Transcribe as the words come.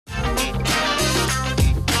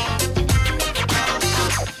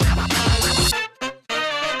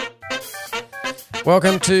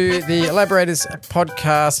Welcome to the Elaborators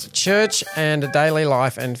podcast, church and daily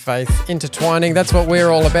life and faith intertwining. That's what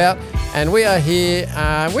we're all about. And we are here,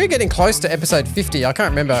 we're getting close to episode 50. I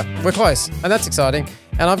can't remember. We're close, and that's exciting.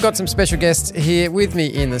 And I've got some special guests here with me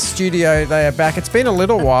in the studio. They are back. It's been a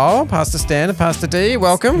little while. Pastor Stan and Pastor D,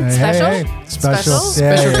 welcome. Hey, Special? hey. Special.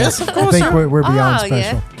 Special guest, of course. I think we're beyond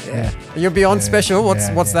special. Yeah. You're beyond special?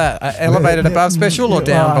 What's that? Elevated above special or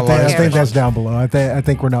down below? I think that's down below. I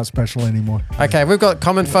think we're not special anymore. Okay, we've got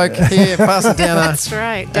common folk here, Pastor Deanna. That's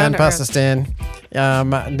right. Down And to Pastor earth. Stan.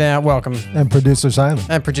 Now, welcome. And producer Simon.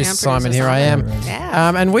 And producer And Simon, producer here I am. Simon.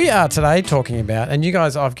 Yeah. And we are today talking about, and you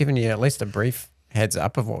guys, I've given you at least a brief heads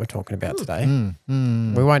up of what we're talking about today.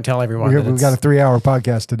 We won't tell everyone. We've got a 3-hour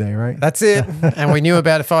podcast today, right? That's it. And we knew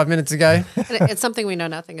about it 5 minutes ago. It's something we know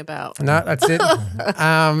nothing about. No, that's it.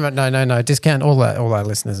 No. Discount all our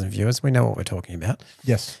listeners and viewers. We know what we're talking about.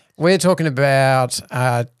 Yes. We're talking about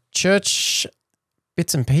church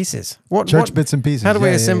bits and pieces. Church bits and pieces. How do we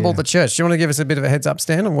assemble the church? Do you want to give us a bit of a heads up,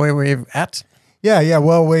 Stan, on where we're at? Yeah.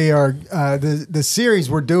 Well, we are, the series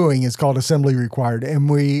we're doing is called Assembly Required, and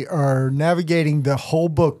we are navigating the whole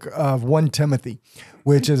book of 1 Timothy,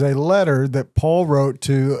 which is a letter that Paul wrote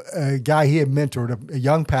to a guy he had mentored, a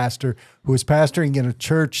young pastor who was pastoring in a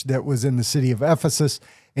church that was in the city of Ephesus,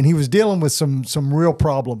 and he was dealing with some real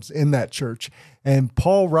problems in that church. And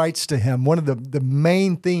Paul writes to him, one of the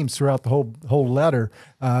main themes throughout the whole letter,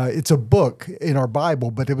 it's a book in our Bible,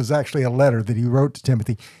 but it was actually a letter that he wrote to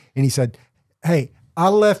Timothy, and he said, hey, I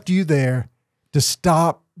left you there to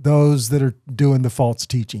stop those that are doing the false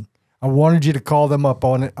teaching. I wanted you to call them up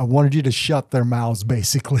on it. I wanted you to shut their mouths,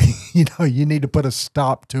 basically. You need to put a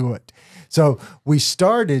stop to it. So we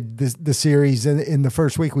started the series in the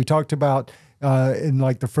first week. We talked about, in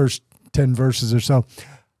like the first 10 verses or so,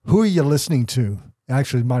 who are you listening to?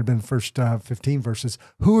 Actually, it might have been the first 15 verses.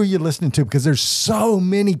 Who are you listening to? Because there's so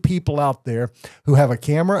many people out there who have a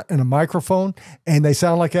camera and a microphone, and they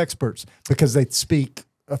sound like experts because they speak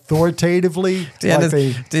authoritatively.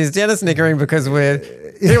 Deanna's snickering because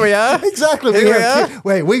here we are. Exactly.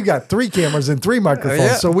 We've got 3 cameras and 3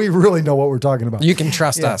 microphones, so we really know what we're talking about. You can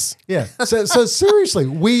trust us. Yeah. So seriously,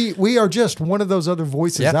 we are just one of those other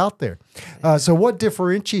voices out there. So what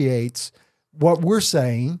differentiates what we're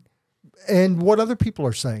saying and what other people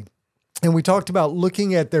are saying? And we talked about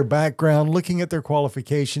looking at their background, looking at their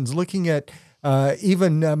qualifications, looking at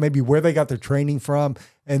even maybe where they got their training from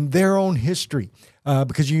and their own history,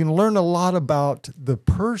 because you can learn a lot about the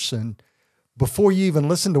person before you even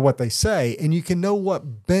listen to what they say, and you can know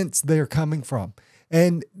what bents they're coming from.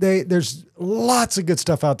 And there's lots of good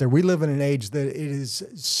stuff out there. We live in an age that it is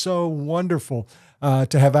so wonderful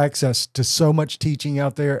to have access to so much teaching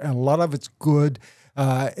out there, and a lot of it's good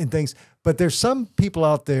and things. But there's some people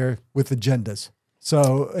out there with agendas.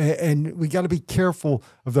 So, and we got to be careful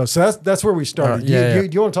of those. So that's where we started. Do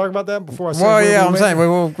you want to talk about that before I say? Well, yeah, I'm saying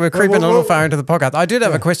we're creeping a little far into the podcast. I did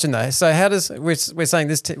have a question though. So, how does we're saying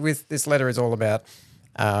with this letter is all about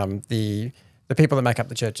the people that make up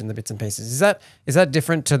the church and the bits and pieces. Is that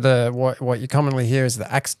different to what you commonly hear as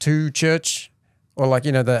the Acts 2 church, or like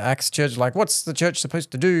the Acts church? Like, what's the church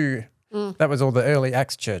supposed to do? That was all the early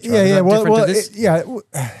Acts church. Right?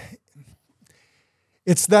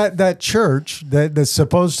 It's that church that's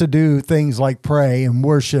supposed to do things like pray and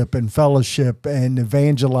worship and fellowship and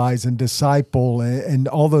evangelize and disciple and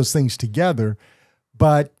all those things together.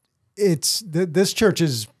 But this church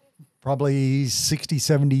is probably 60,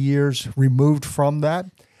 70 years removed from that.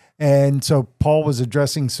 And so Paul was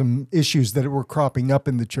addressing some issues that were cropping up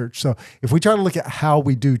in the church. So if we try to look at how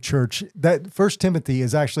we do church, that 1 Timothy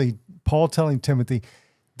is actually Paul telling Timothy,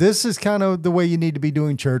 this is kind of the way you need to be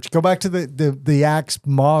doing church. Go back to the Acts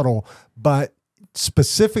model, but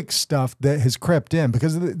specific stuff that has crept in,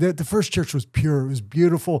 because the first church was pure, it was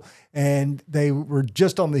beautiful, and they were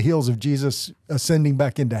just on the heels of Jesus ascending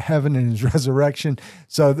back into heaven and his resurrection.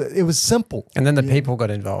 So it was simple. And then the people got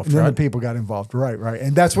involved, and then the people got involved, right.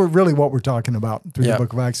 And that's really what we're talking about through the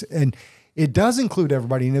book of Acts. And it does include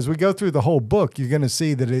everybody. And as we go through the whole book, you're going to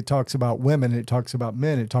see that it talks about women, it talks about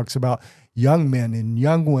men, it talks about young men and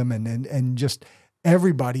young women and just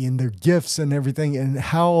everybody and their gifts and everything and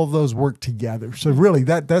how all those work together. So really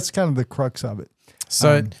that's kind of the crux of it.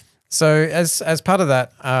 So as part of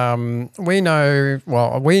that, we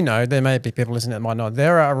know there may be people listening that might not.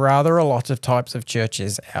 There are rather a lot of types of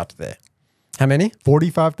churches out there. How many?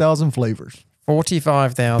 45,000 flavors.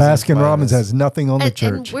 45,000 Baskin-Robbins has nothing on the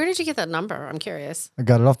church. And where did you get that number? I'm curious. I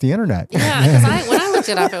got it off the internet. Yeah, because when I looked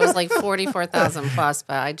it up, it was like 44,000 plus,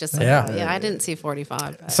 but I just, I didn't see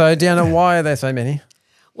 45. But. So, Deanna, why are there so many?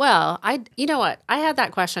 Well, you know what? I had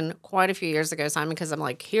that question quite a few years ago, Simon, because I'm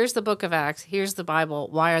like, here's the book of Acts, here's the Bible.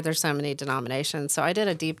 Why are there so many denominations? So I did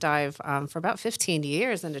a deep dive for about 15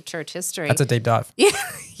 years into church history. That's a deep dive. Yeah,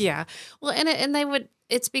 yeah. Well, and they would.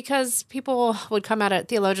 It's because people would come at it.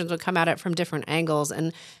 Theologians would come at it from different angles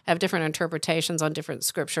and have different interpretations on different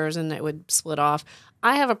scriptures, and it would split off.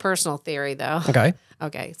 I have a personal theory, though. Okay.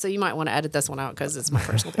 Okay. So you might want to edit this one out because it's my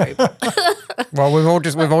personal theory. Well,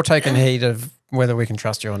 we've all taken heed of whether we can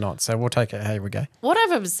trust you or not. So we'll take it. Here we go. What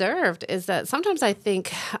I've observed is that sometimes I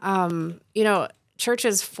think,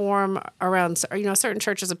 churches form around, certain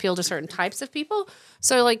churches appeal to certain types of people.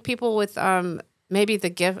 So like people with maybe the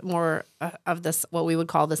gift more of this, what we would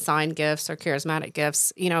call the sign gifts or charismatic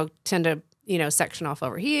gifts, tend to, section off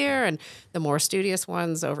over here, and the more studious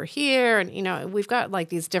ones over here. And, we've got like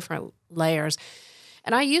these different layers.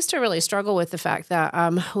 And I used to really struggle with the fact that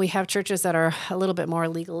we have churches that are a little bit more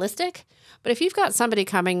legalistic. But if you've got somebody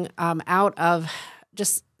coming out of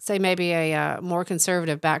just say maybe a more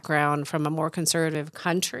conservative background from a more conservative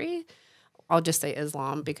country, I'll just say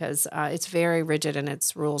Islam because it's very rigid in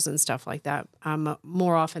its rules and stuff like that,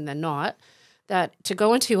 more often than not, that to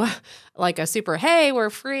go into a super, hey, we're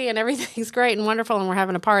free and everything's great and wonderful and we're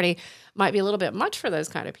having a party might be a little bit much for those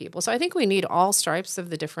kind of people. So I think we need all stripes of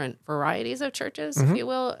the different varieties of churches, if you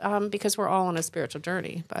will, because we're all on a spiritual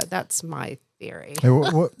journey. But that's my theory.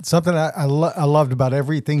 Something I loved about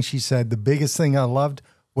everything she said, the biggest thing I loved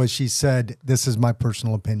was she said, this is my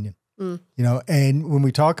personal opinion. And when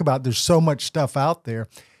we talk about there's so much stuff out there,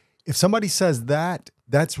 if somebody says that,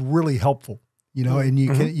 that's really helpful. And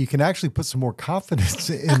you can actually put some more confidence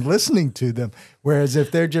in listening to them. Whereas if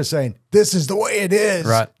they're just saying, this is the way it is,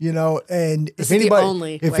 right. And if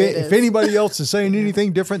anybody else is saying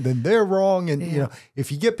anything different, then they're wrong. And,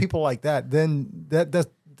 if you get people like that, then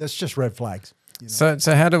that's just red flags. So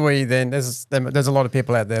how do we then, there's a lot of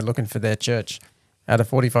people out there looking for their church out of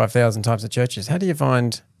 45,000 types of churches. How do you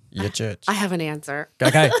find your church? I have an answer.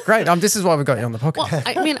 Okay, great. This is why we got you on the podcast. Well,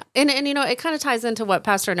 I mean, and it kind of ties into what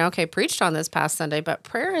Pastor Nauke preached on this past Sunday, but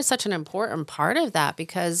prayer is such an important part of that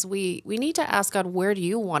because we need to ask God, where do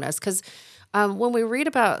you want us? Because when we read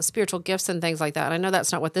about spiritual gifts and things like that, and I know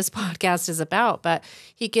that's not what this podcast is about, but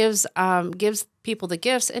he gives people the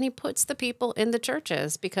gifts and he puts the people in the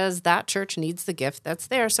churches because that church needs the gift that's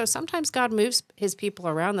there. So sometimes God moves his people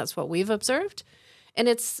around. That's what we've observed. And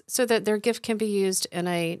it's so that their gift can be used in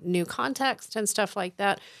a new context and stuff like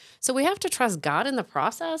that. So we have to trust God in the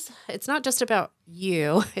process. It's not just about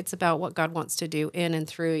you. It's about what God wants to do in and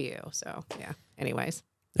through you. So, yeah. Anyways.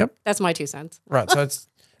 Yep. That's my 2 cents. Right. So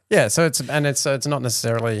it's not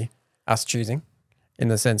necessarily us choosing in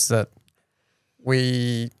the sense that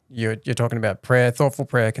you're talking about prayer, thoughtful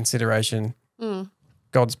prayer, consideration,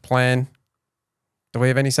 God's plan. Do we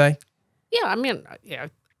have any say? Yeah. I mean, yeah.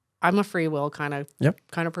 I'm a free will kind of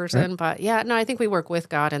person, yep. But I think we work with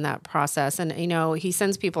God in that process. And, he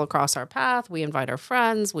sends people across our path. We invite our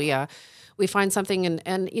friends. We find something.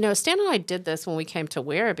 And Stan and I did this when we came to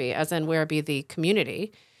Werribee, as in Werribee, the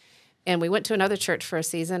community. And we went to another church for a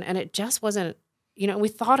season and it just wasn't, we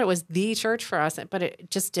thought it was the church for us, but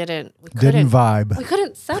it just didn't. Didn't vibe. We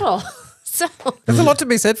couldn't settle. So there's a lot to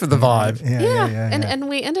be said for the vibe. Yeah. And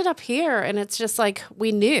we ended up here and it's just like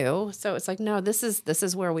we knew. So it's like, no, this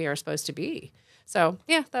is where we are supposed to be. So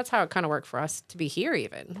that's how it kind of worked for us to be here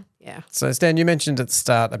even. Yeah. So Stan, you mentioned at the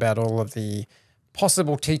start about all of the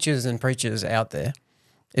possible teachers and preachers out there.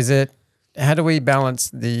 How do we balance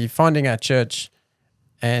the finding our church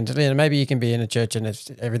and maybe you can be in a church and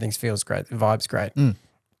everything feels great, the vibe's great.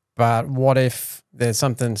 But what if there's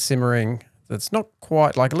something simmering that's not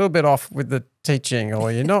quite, like a little bit off with the teaching,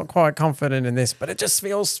 or you're not quite confident in this, but it just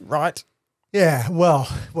feels right? Yeah, well,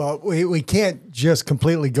 we can't just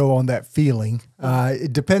completely go on that feeling.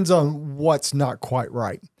 It depends on what's not quite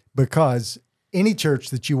right, because any church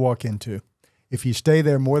that you walk into, if you stay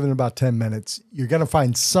there more than about 10 minutes, you're going to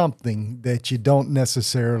find something that you don't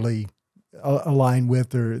necessarily align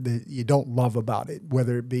with or that you don't love about it,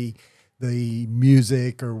 whether it be the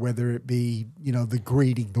music or whether it be, the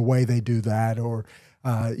greeting, the way they do that, or,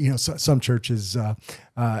 some churches,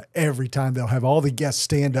 every time they'll have all the guests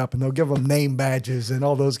stand up and they'll give them name badges and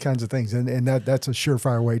all those kinds of things. And that's a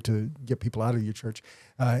surefire way to get people out of your church,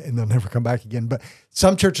 and they'll never come back again. But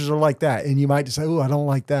some churches are like that. And you might just say, oh, I don't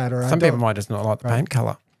like that. Or some people might just not like the paint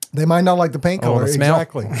color. They might not like the paint color. the smell.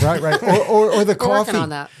 Exactly. Right. Or the coffee. working on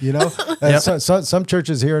that. You know, some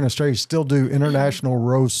churches here in Australia still do international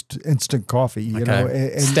roast instant coffee. You know,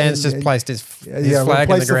 and Stan's just placed his flag in the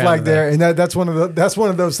place the ground flag there, and that's one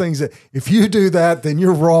of those things that if you do that, then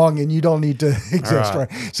you're wrong, and you don't need to exist. Right.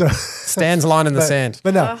 So Stan's line in the sand.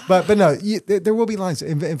 But no, there will be lines.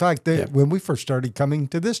 In fact, when we first started coming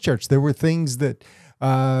to this church, there were things that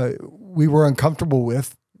we were uncomfortable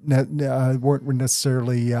with. Weren't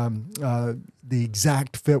necessarily the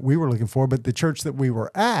exact fit we were looking for, but the church that we were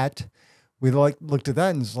at, we looked at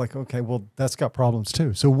that and it's like, okay, well, that's got problems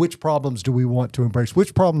too. So which problems do we want to embrace?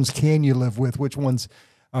 Which problems can you live with? Which ones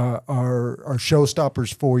are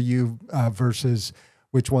showstoppers for you versus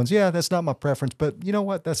which ones, that's not my preference, but you know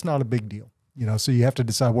what? That's not a big deal. You know, so you have to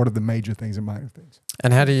decide what are the major things and minor things.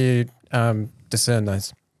 And how do you discern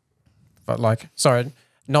those?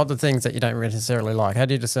 Not the things that you don't necessarily like. How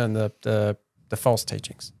do you discern the false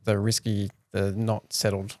teachings, the risky, the not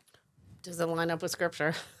settled? Does it line up with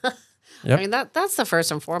Scripture? Yep. I mean, that's the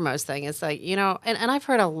first and foremost thing. It's like, you know, and I've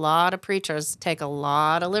heard a lot of preachers take a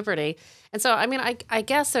lot of liberty. And so, I mean, I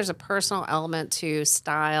guess there's a personal element to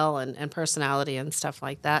style and personality and stuff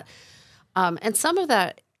like that. And some of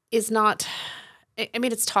that is not, I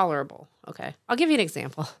mean, it's tolerable. Okay. I'll give you an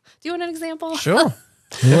example. Do you want an example? Sure.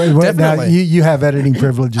 Now, you have editing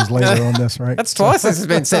privileges later on this, right? That's twice this has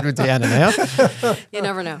been said with Deanna now. You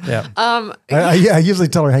never know. Yeah. I usually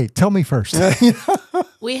tell her, hey, tell me first.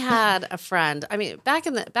 We had a friend. I mean, back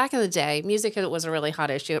in the day, music was a really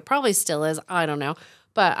hot issue. It probably still is. I don't know.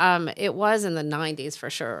 But it was in the 90s for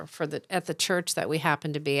sure at the church that we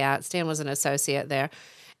happened to be at. Stan was an associate there.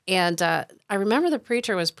 And I remember the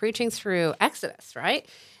preacher was preaching through Exodus, right?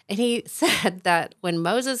 And he said that when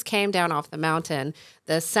Moses came down off the mountain,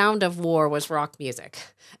 the sound of war was rock music.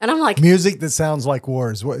 And I'm like... Music that sounds like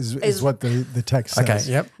war is what the text says.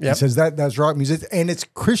 Okay, yep. He says that's rock music, and it's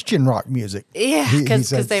Christian rock music. Yeah, because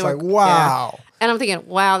they were... Like, wow. Yeah. And I'm thinking,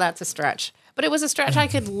 wow, that's a stretch. But it was a stretch I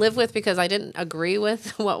could live with because I didn't agree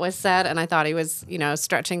with what was said, and I thought he was,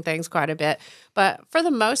 stretching things quite a bit. But for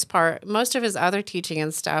the most part, most of his other teaching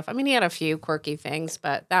and stuff, I mean, he had a few quirky things,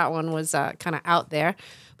 but that one was kind of out there.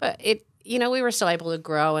 But we were still able to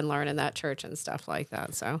grow and learn in that church and stuff like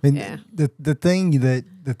that. So, yeah. The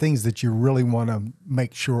things that you really want to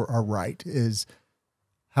make sure are right is,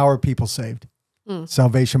 how are people saved?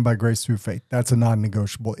 Salvation by grace through faith. That's a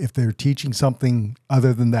non-negotiable. If they're teaching something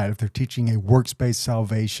other than that, if they're teaching a works-based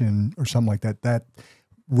salvation or something like that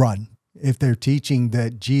run. If they're teaching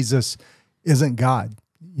that Jesus isn't God,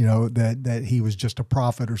 that he was just a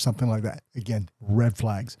prophet or something like that, again, red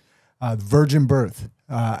flags. Virgin birth,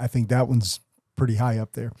 I think that one's pretty high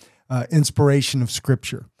up there. Inspiration of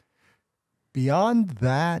Scripture. Beyond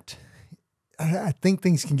that, I think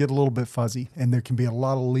things can get a little bit fuzzy, and there can be a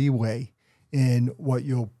lot of leeway in what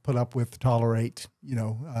you'll put up with, tolerate,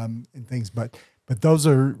 and things. But those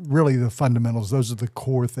are really the fundamentals. Those are the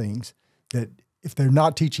core things that if they're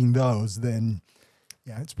not teaching those, then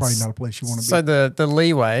it's probably not a place you want to be. So the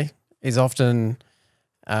leeway is often,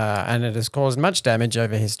 and it has caused much damage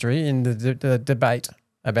over history in the debate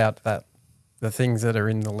about the things that are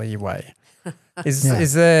in the leeway.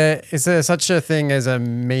 Is there such a thing as a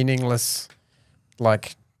meaningless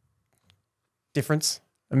difference?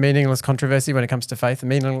 A meaningless controversy when it comes to faith, a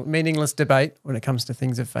meaningless debate when it comes to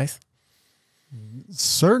things of faith?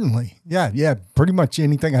 Certainly. Yeah. Pretty much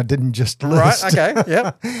anything I didn't just list. Right, okay,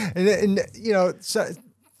 yeah. and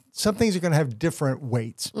some things are going to have different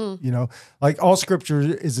weights, like all Scripture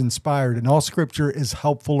is inspired and all Scripture is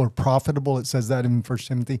helpful or profitable. It says that in 1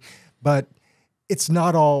 Timothy, but it's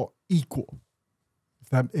not all equal,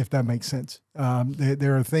 if that makes sense.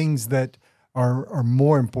 There are things that are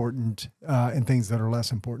more important and things that are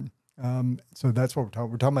less important. So that's what we're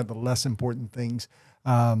talking. We're talking about the less important things.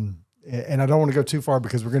 And I don't want to go too far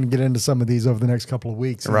because we're going to get into some of these over the next couple of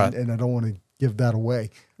weeks. Right. And I don't want to give that away.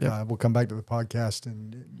 Yep. We'll come back to the podcast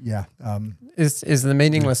and Is the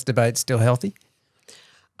meaningless debate still healthy?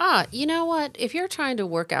 You know what? If you're trying to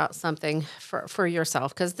work out something for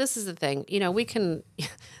yourself, because this is the thing, we can,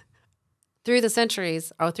 through the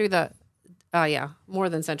centuries, more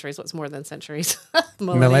than centuries. What's more than centuries?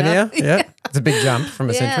 Millennia? Yeah. It's a big jump from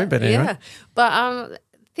a century, but anyway. Yeah. But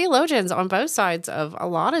theologians on both sides of a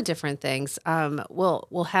lot of different things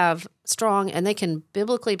will have strong, and they can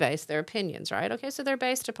biblically base their opinions, right? Okay, so they're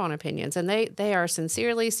based upon opinions, and they are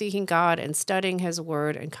sincerely seeking God and studying His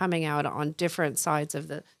Word and coming out on different sides of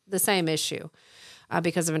the same issue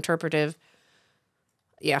because of interpretive.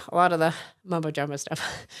 Yeah, a lot of the mumbo jumbo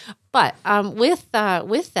stuff. But with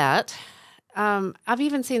that, I've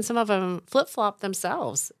even seen some of them flip-flop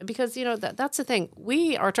themselves because, that's the thing.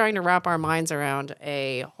 We are trying to wrap our minds around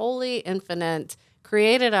a holy, infinite,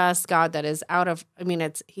 created us God that is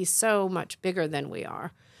he's so much bigger than we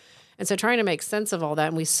are. And so trying to make sense of all that,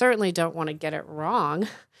 and we certainly don't want to get it wrong,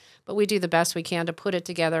 but we do the best we can to put it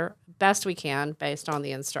together best we can based on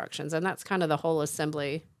the instructions. And that's kind of the whole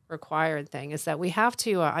assembly required thing, is that we have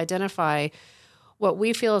to identify what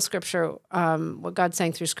we feel is Scripture, what God's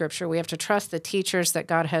saying through Scripture. We have to trust the teachers that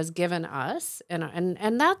God has given us.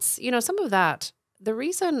 And that's, some of that. The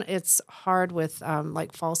reason it's hard with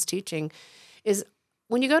like false teaching is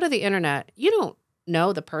when you go to the internet, you don't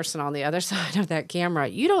know the person on the other side of that camera.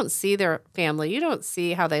 You don't see their family. You don't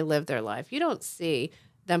see how they live their life. You don't see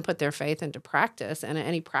them put their faith into practice in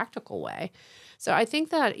any practical way. So I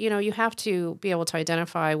think that, you have to be able to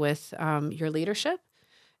identify with your leadership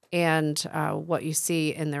and what you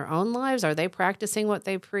see in their own lives. Are they practicing what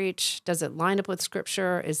they preach? Does it line up with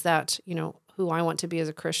Scripture? Is that, who I want to be as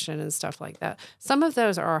a Christian and stuff like that? Some of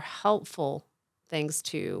those are helpful things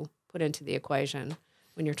to put into the equation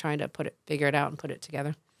when you're trying to figure it out and put it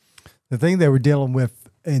together. The thing they were dealing with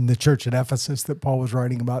in the church at Ephesus that Paul was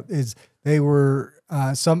writing about is they were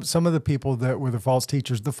some of the people that were the false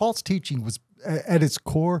teachers. The false teaching was at its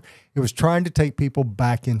core, it was trying to take people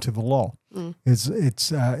back into the law. It's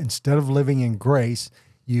instead of living in grace,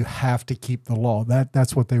 you have to keep the law.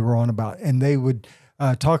 That's what they were on about, and they would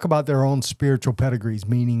talk about their own spiritual pedigrees,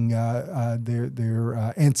 meaning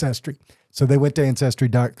their ancestry. So they went to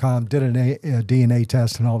Ancestry.com, did a DNA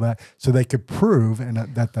test and all that, so they could prove, and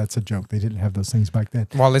that's a joke. They didn't have those things back then.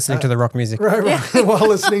 While listening to the rock music. Right, while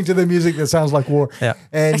listening to the music that sounds like war. Yeah.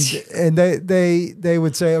 And they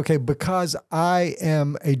would say, okay, because I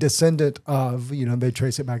am a descendant of, they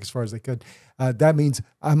trace it back as far as they could, that means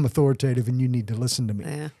I'm authoritative and you need to listen to me.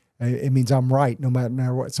 Yeah. It means I'm right no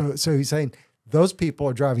matter what. So he's saying those people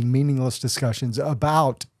are driving meaningless discussions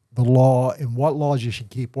about the law and what laws you should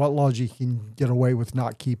keep, what laws you can get away with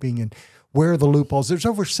not keeping, and where are the loopholes. There's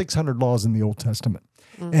over 600 laws in the Old Testament,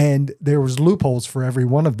 and there was loopholes for every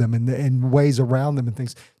one of them and ways around them and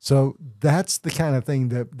things. So that's the kind of thing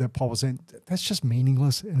that Paul was saying, that's just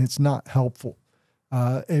meaningless and it's not helpful.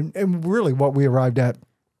 And really what we arrived at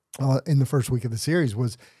in the first week of the series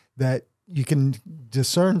was that you can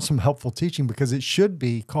discern some helpful teaching because it should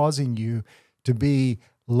be causing you to be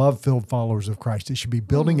love-filled followers of Christ. It should be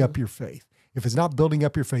building up your faith. If it's not building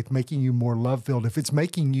up your faith, making you more love-filled, if it's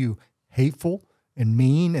making you hateful and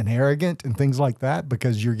mean and arrogant and things like that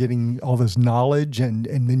because you're getting all this knowledge and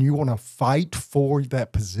then you want to fight for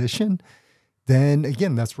that position, then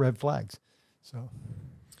again, that's red flags. So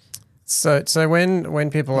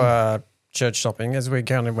when people are church shopping, as we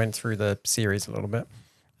kind of went through the series a little bit,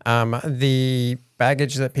 the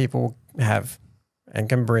baggage that people have and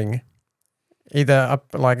can bring, either up,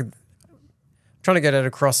 like trying to get it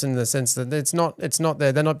across in the sense that it's not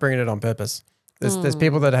there. They're not bringing it on purpose. There's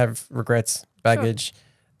people that have regrets, baggage,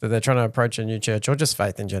 that they're trying to approach a new church or just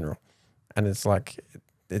faith in general. And it's like,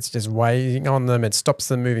 it's just weighing on them. It stops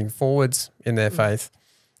them moving forwards in their faith.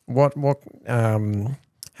 How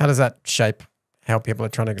does that shape how people are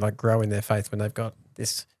trying to like grow in their faith when they've got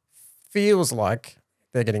this, feels like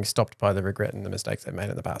they're getting stopped by the regret and the mistakes they've made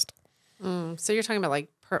in the past? So you're talking about like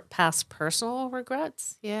past personal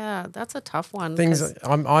regrets? Yeah, that's a tough one. Things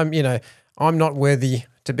I'm not worthy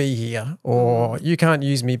to be here, or you can't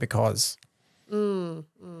use me because, or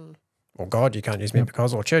God, you can't use me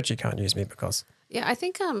because, or church, you can't use me because. Yeah, I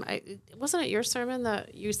think wasn't it your sermon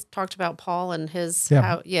that you talked about Paul and his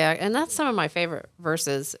and that's some of my favorite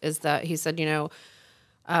verses is that he said,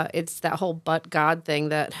 it's that whole but God thing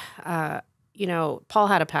that Paul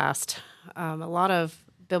had a past. A lot of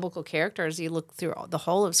biblical characters, you look through the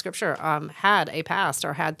whole of Scripture, had a past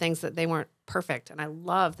or had things that they weren't perfect. And I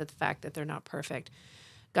love the fact that they're not perfect.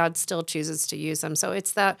 God still chooses to use them. So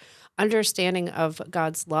it's that understanding of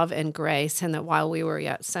God's love and grace, and that while we were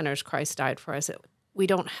yet sinners, Christ died for us. We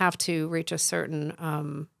don't have to reach a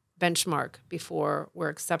certain benchmark before we're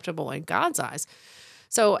acceptable in God's eyes.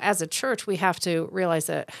 So as a church, we have to realize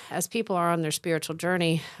that as people are on their spiritual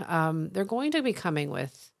journey, they're going to be coming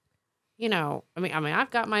with,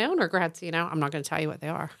 I've got my own regrets, I'm not going to tell you what they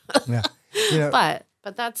are.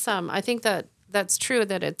 But that's, I think that's true,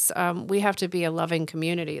 that it's, we have to be a loving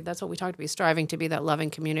community. That's what we talked about, striving to be that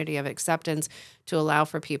loving community of acceptance to allow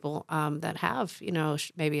for people that have,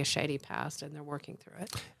 maybe a shady past and they're working through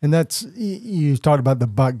it. And that's, you talked about the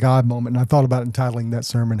but God moment, and I thought about entitling that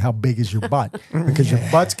sermon, How Big Is Your Butt? Because your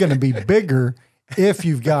butt's going to be bigger if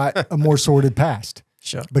you've got a more sordid past.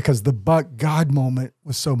 Sure. Because the but God moment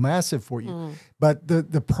was so massive for you. But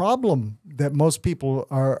the problem that most people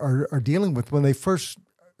are dealing with when they first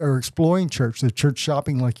are exploring church, they're church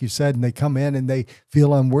shopping, like you said, and they come in and they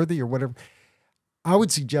feel unworthy or whatever. I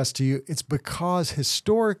would suggest to you, it's because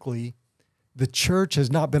historically the church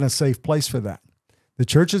has not been a safe place for that. The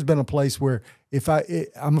church has been a place where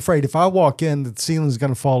I'm afraid if I walk in, the ceiling's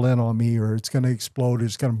going to fall in on me, or it's going to explode, or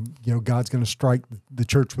it's going to, God's going to strike the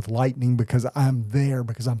church with lightning because I'm there,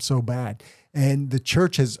 because I'm so bad. And the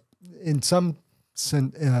church has, in some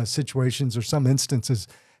situations or some instances,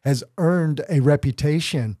 has earned a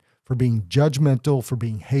reputation for being judgmental, for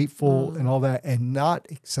being hateful and all that, and not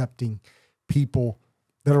accepting people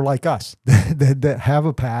that are like us, that have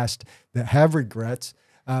a past, that have regrets,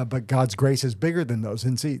 but God's grace is bigger than those.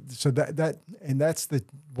 And see, so that's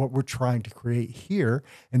what we're trying to create here.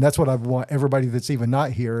 And that's what I want everybody that's even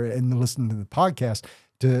not here and listening to the podcast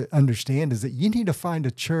to understand, is that you need to find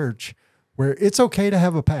a church where it's okay to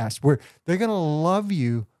have a past, where they're going to love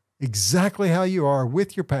you exactly how you are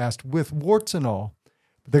with your past, with warts and all,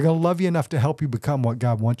 but they're going to love you enough to help you become what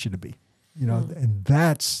God wants you to be, and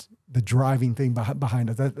that's the driving thing behind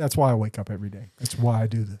it. That's why I wake up every day. That's why I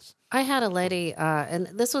do this. I had a lady, and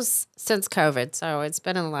this was since COVID, so it's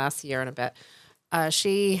been in the last year and a bit. I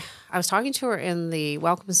was talking to her in the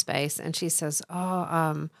welcome space, and she says,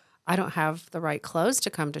 I don't have the right clothes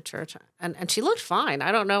to come to church. And she looked fine.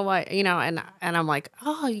 I don't know why, and I'm like,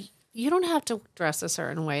 oh, you don't have to dress a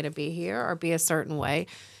certain way to be here or be a certain way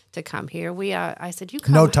to come here. I said, you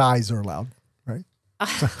come. No ties are allowed, right?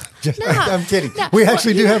 I'm kidding. No, we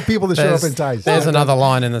actually do have people that show up in ties. There's another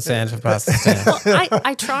line in the sand for Pastor Stan. Well,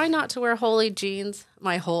 I try not to wear holy jeans.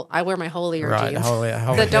 I wear my holier jeans holy,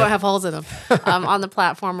 that don't have holes in them on the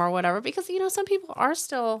platform or whatever, because some people are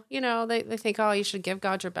still they think, oh, you should give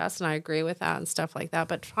God your best, and I agree with that and stuff like that.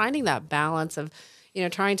 But finding that balance of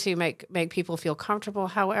trying to make people feel comfortable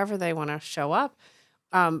however they want to show up.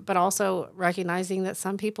 But also recognizing that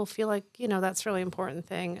some people feel like, that's a really important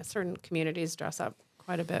thing. Certain communities dress up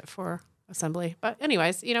quite a bit for assembly. But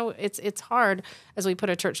anyways, it's hard as we put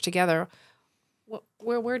a church together.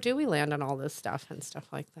 Where do we land on all this stuff and stuff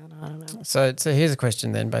like that? I don't know. So here's a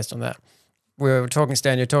question then based on that. We're talking,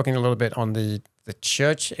 Stan, you're talking a little bit on the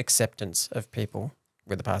church acceptance of people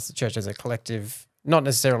with the past, the church as a collective, not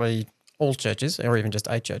necessarily all churches or even just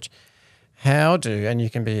a church. And you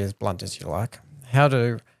can be as blunt as you like, how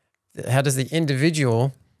does the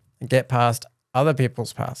individual get past other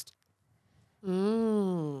people's past?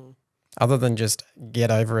 Other than just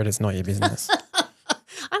get over it, it's not your business.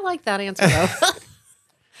 I like that answer though.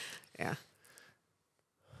 Yeah.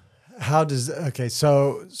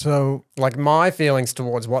 So like my feelings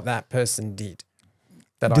towards what that person did.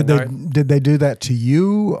 Did they do that to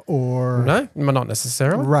you or no? Not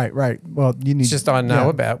necessarily. Right. Well, you need. It's just I know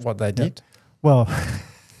about what they did. Well.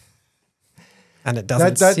 And it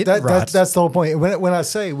doesn't sit right. That's the whole point. When I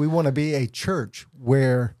say we want to be a church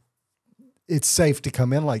where it's safe to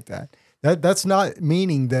come in like that, that's not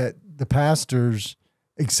meaning that the pastors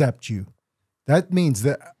accept you. That means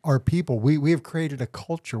that our people, we have created a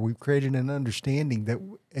culture. We've created an understanding that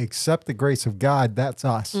accept the grace of God. That's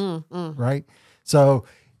us, right? So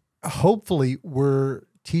hopefully we're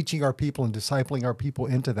teaching our people and discipling our people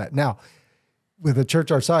into that. Now, with a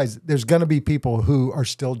church our size, there's going to be people who are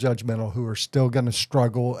still judgmental, who are still going to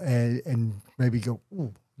struggle and maybe go,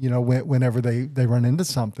 ooh, whenever they run into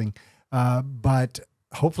something. But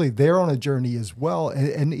hopefully they're on a journey as well.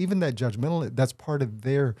 And even that judgmental, that's part of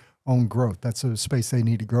their own growth. That's a space they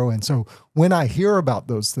need to grow in. So when I hear about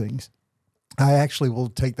those things, I actually will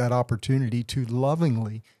take that opportunity to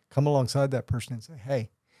lovingly come alongside that person and say, hey,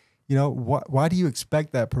 why do you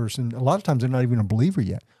expect that person? A lot of times they're not even a believer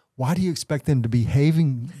yet. Why do you expect them to be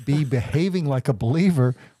behaving like a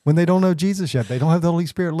believer when they don't know Jesus yet? They don't have the Holy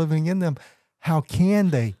Spirit living in them. How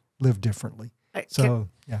can they live differently? Can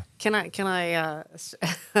I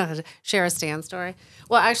share a Stan story?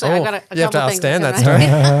 Well, actually, I got a couple things. You have to ask Stan that story.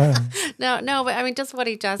 No, but I mean, just what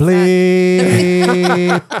he just said.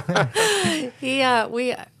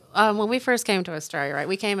 When we first came to Australia, right?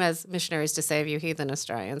 We came as missionaries to save you heathen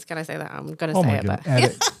Australians. Can I say that? I'm going to say it, but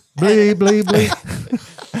bleep, bleep,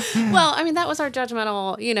 bleep. Well, I mean, that was our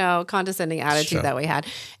judgmental, condescending attitude that we had.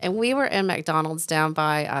 And we were in McDonald's down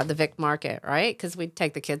by the Vic Market, right? Because we'd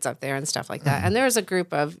take the kids up there and stuff like that. And there was a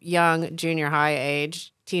group of young junior high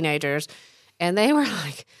age teenagers, and they were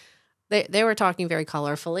like, they were talking very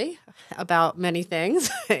colorfully about many things.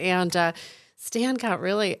 And Stan got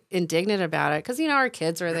really indignant about it because, our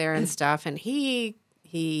kids were there and stuff. And he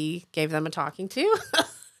gave them a talking to.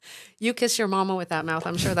 You kiss your mama with that mouth.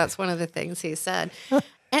 I'm sure that's one of the things he said.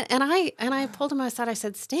 And I pulled him aside. I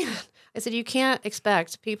said, Stan, I said, you can't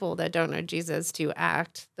expect people that don't know Jesus to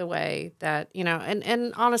act the way that,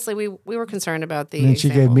 and honestly, we were concerned about the And then she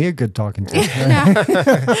gave example. me a good talking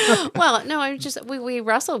to. Well, no, we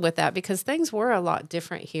wrestled with that because things were a lot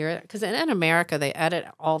different here. Because in America, they edit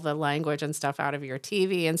all the language and stuff out of your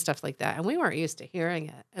TV and stuff like that. And we weren't used to hearing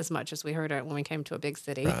it as much as we heard it when we came to a big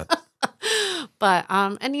city. Right. But,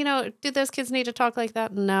 do those kids need to talk like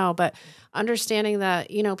that? No, but understanding that,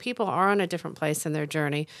 people are on a different place in their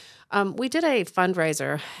journey. We did a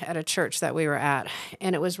fundraiser at a church that we were at,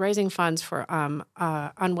 and it was raising funds for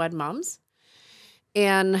unwed moms.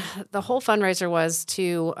 And the whole fundraiser was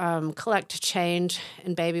to collect change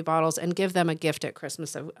and baby bottles and give them a gift at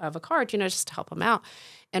Christmas of a card, just to help them out.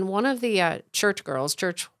 And one of the church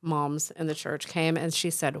moms in the church came and she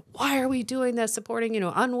said, why are we doing this, supporting,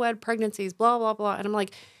 unwed pregnancies, blah, blah, blah. And I'm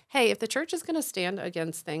like, hey, if the church is going to stand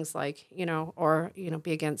against things like, or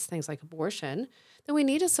be against things like abortion, then we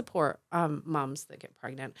need to support moms that get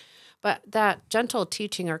pregnant. But that gentle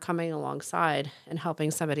teaching or coming alongside and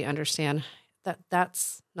helping somebody understand that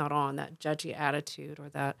that's not on, that judgy attitude or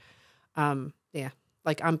that,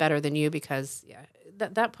 like I'm better than you because,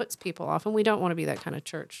 that puts people off. And we don't want to be that kind of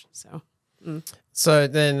church. So. So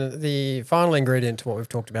then the final ingredient to what we've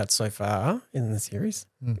talked about so far in the series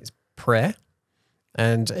is prayer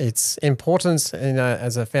and its importance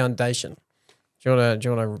as a foundation. Do you want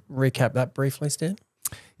to recap that briefly, Stan?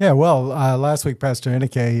 Yeah, well, last week Pastor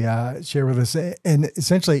Enike shared with us, and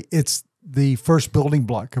essentially it's the first building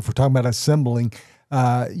block. If we're talking about assembling,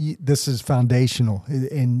 this is foundational.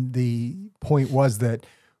 And the point was that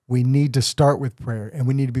we need to start with prayer, and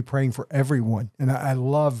we need to be praying for everyone. And I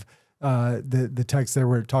love the text there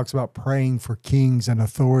where it talks about praying for kings and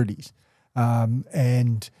authorities.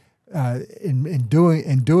 And in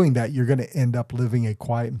doing that, you're going to end up living a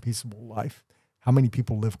quiet and peaceable life. How many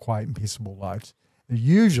people live quiet and peaceable lives?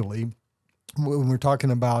 Usually, when we're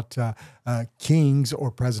talking about kings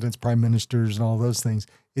or presidents, prime ministers, and all those things,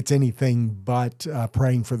 it's anything but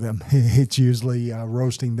praying for them. It's usually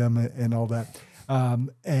roasting them and all that.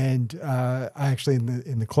 I actually,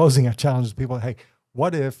 in the closing, I challenged people, hey,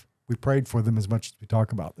 what if we prayed for them as much as we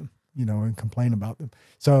talk about them, and complain about them?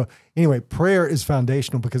 So anyway, prayer is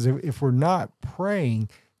foundational because if we're not praying,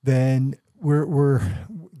 then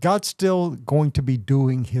God's still going to be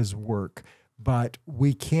doing his work, but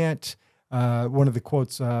we can't. One of the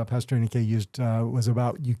quotes Pastor Enike used was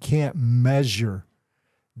about you can't measure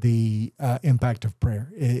the impact of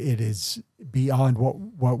prayer. It is beyond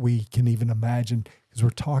what we can even imagine because we're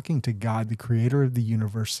talking to God, the creator of the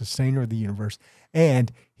universe, sustainer of the universe,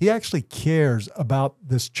 and he actually cares about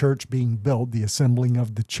this church being built, the assembling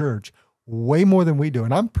of the church, way more than we do.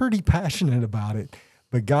 And I'm pretty passionate about it,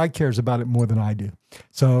 but God cares about it more than I do.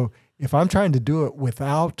 So if I'm trying to do it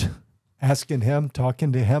without asking him,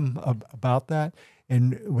 talking to him about that,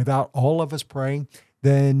 and without all of us praying,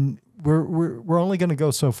 then we're only going to go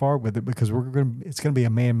so far with it because it's going to be a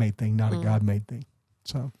man-made thing, not a God-made thing.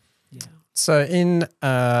 So, yeah. So in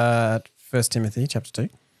 1 Timothy chapter 2,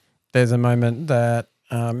 there's a moment that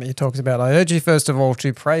he talks about, I urge you first of all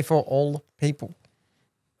to pray for all people.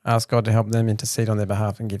 Ask God to help them intercede on their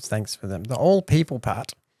behalf and give thanks for them. The all people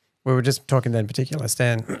part, we were just talking in particular,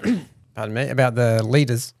 Stan, pardon me, about the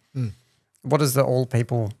leaders. What does the all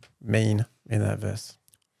people mean in that verse?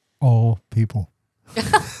 all people.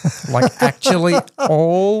 Like actually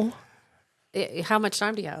all? How much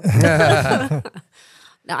time do you have?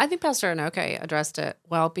 No, I think Pastor Enoke addressed it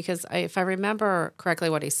well because if I remember correctly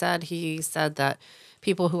what he said that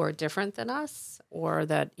people who are different than us or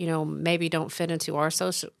that, maybe don't fit into our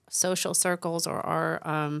social circles or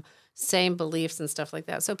our same beliefs and stuff like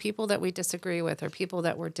that. So people that we disagree with or people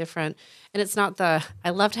that we're different. And it's not I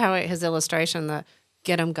loved how his illustration, the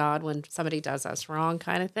get 'em God when somebody does us wrong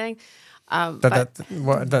kind of thing.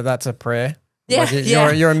 That's a prayer? Yeah,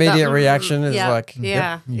 like your immediate reaction is like,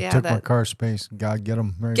 You took my car space. God, get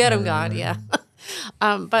them. Right, get them, God, yeah.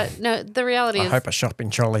 But no, the reality is, I hope a shopping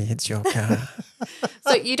trolley hits your car.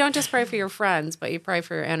 So you don't just pray for your friends, but you pray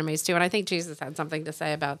for your enemies too. And I think Jesus had something to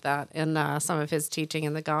say about that in some of his teaching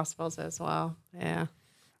in the Gospels as well. Yeah.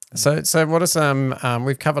 So what are some?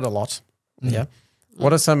 We've covered a lot. Yeah.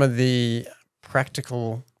 What are some of the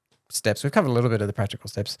practical steps? We've covered a little bit of the practical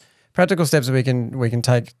steps. Practical steps we can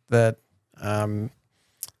take that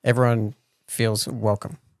everyone feels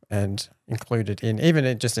welcome and included in,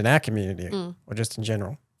 even just in our community or just in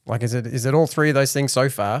general. Like, is it all three of those things so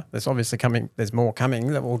far? There's obviously there's more coming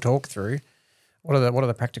that we'll talk through. What are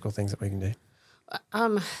the practical things that we can do?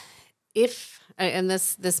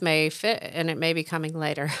 This may fit and it may be coming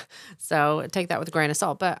later, so take that with a grain of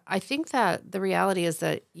salt. But I think that the reality is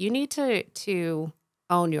that you need to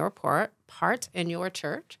own your part in your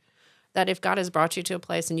church. That if God has brought you to a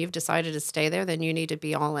place and you've decided to stay there, then you need to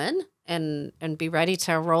be all in and be ready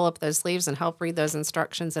to roll up those sleeves and help read those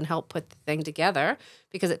instructions and help put the thing together,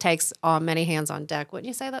 because it takes many hands on deck. Wouldn't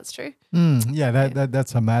you say that's true?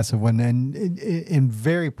 That's a massive one. And in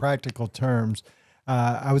very practical terms,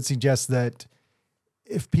 I would suggest that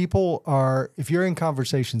if you're in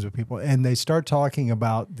conversations with people and they start talking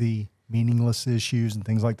about the meaningless issues and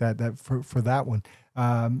things like that for that one,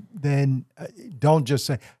 then don't just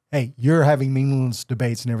say, hey, you're having meaningless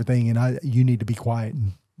debates and everything, and you need to be quiet,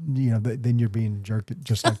 and then you're being a jerk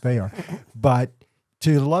just like they are. But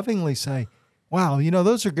to lovingly say, wow,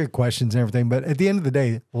 those are good questions and everything, but at the end of the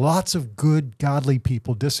day, lots of good, godly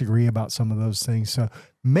people disagree about some of those things. So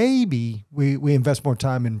maybe we invest more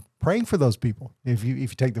time in praying for those people if you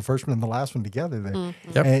take the first one and the last one together there.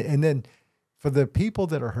 Mm-hmm. Yep. And then for the people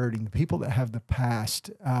that are hurting, the people that have the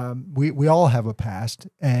past, we all have a past,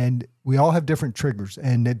 and we all have different triggers.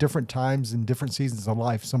 And at different times and different seasons of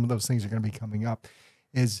life, some of those things are going to be coming up.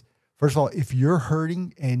 First of all, if you're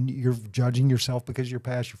hurting and you're judging yourself because of your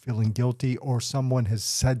past, you're feeling guilty, or someone has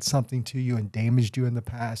said something to you and damaged you in the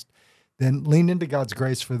past, then lean into God's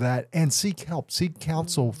grace for that and seek help, seek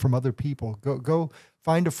counsel from other people. Go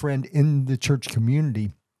find a friend in the church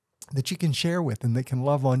community that you can share with and that can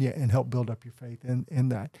love on you and help build up your faith in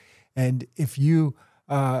that. And if you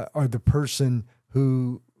are the person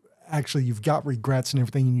who actually you've got regrets and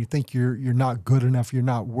everything, and you think you're not good enough, you're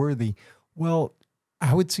not worthy, well,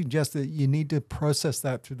 I would suggest that you need to process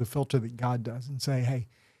that through the filter that God does and say, hey,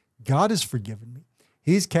 God has forgiven me.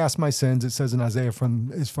 He's cast my sins, it says in Isaiah,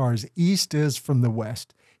 from as far as east is from the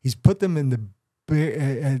west. He's put them in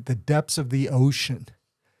the depths of the ocean.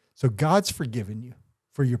 So God's forgiven you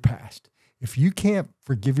for your past. If you can't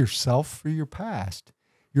forgive yourself for your past,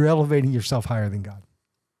 you're elevating yourself higher than God.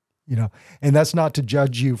 And that's not to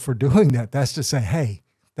judge you for doing that. That's to say, hey,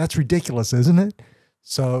 that's ridiculous, isn't it?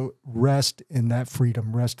 So rest in that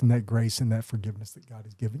freedom, rest in that grace and that forgiveness that God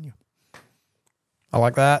has given you. I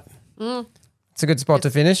like that. It's a good spot to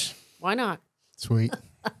finish. Why not? Sweet.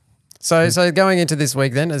 So going into this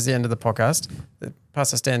week then, as the end of the podcast,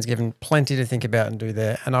 Pastor Stan's given plenty to think about and do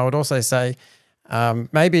there. And I would also say,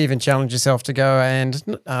 maybe even challenge yourself to go and,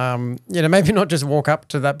 maybe not just walk up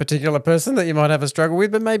to that particular person that you might have a struggle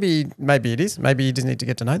with, but maybe it is. Maybe you just need to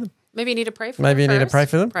get to know them. Maybe you need to pray for them. Maybe you need to pray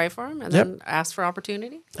for them. Pray for them and then ask for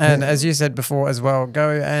opportunity. And as you said before as well,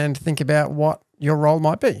 go and think about what your role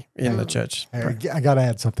might be in the church. Hey, I got to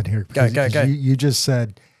add something here. Go. You just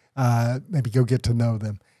said maybe go get to know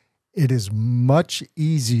them. It is much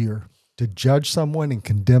easier to judge someone and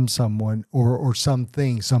condemn someone or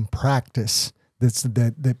something, some practice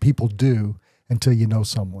that people do until you know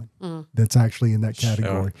someone that's actually in that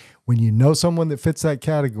category. Sure. When you know someone that fits that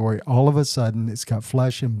category, all of a sudden it's got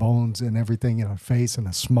flesh and bones and everything in a face and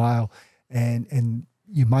a smile, and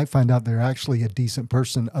you might find out they're actually a decent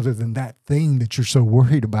person other than that thing that you're so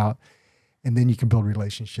worried about, and then you can build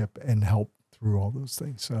relationship and help through all those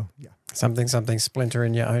things. So yeah. Something splinter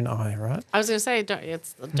in your own eye, right? I was going to say,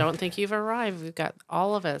 don't think you've arrived. We've got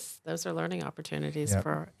all of us. Those are learning opportunities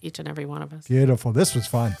for each and every one of us. Beautiful. This was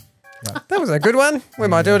fun. Yeah. That was a good one. We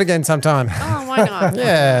might do it again sometime. Oh, why not?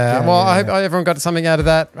 Yeah. Well, I hope everyone got something out of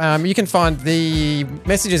that. You can find the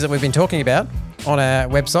messages that we've been talking about on our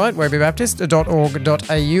website,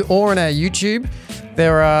 werribybaptist.org.au, or on our YouTube.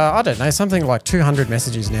 There are, something like 200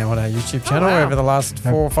 messages now on our YouTube channel over the last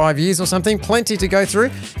 4 or 5 years or something. Plenty to go through,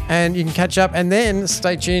 and you can catch up. And then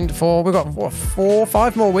stay tuned for, we've got 4 or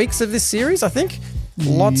 5 more weeks of this series, I think.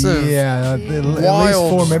 Lots of at least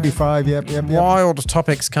 4, maybe 5. Yep. Wild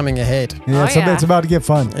topics coming ahead. Yeah, it's about to get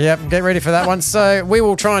fun. Yep, get ready for that one. So we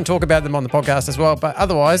will try and talk about them on the podcast as well. But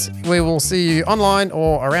otherwise, we will see you online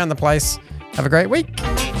or around the place. Have a great week.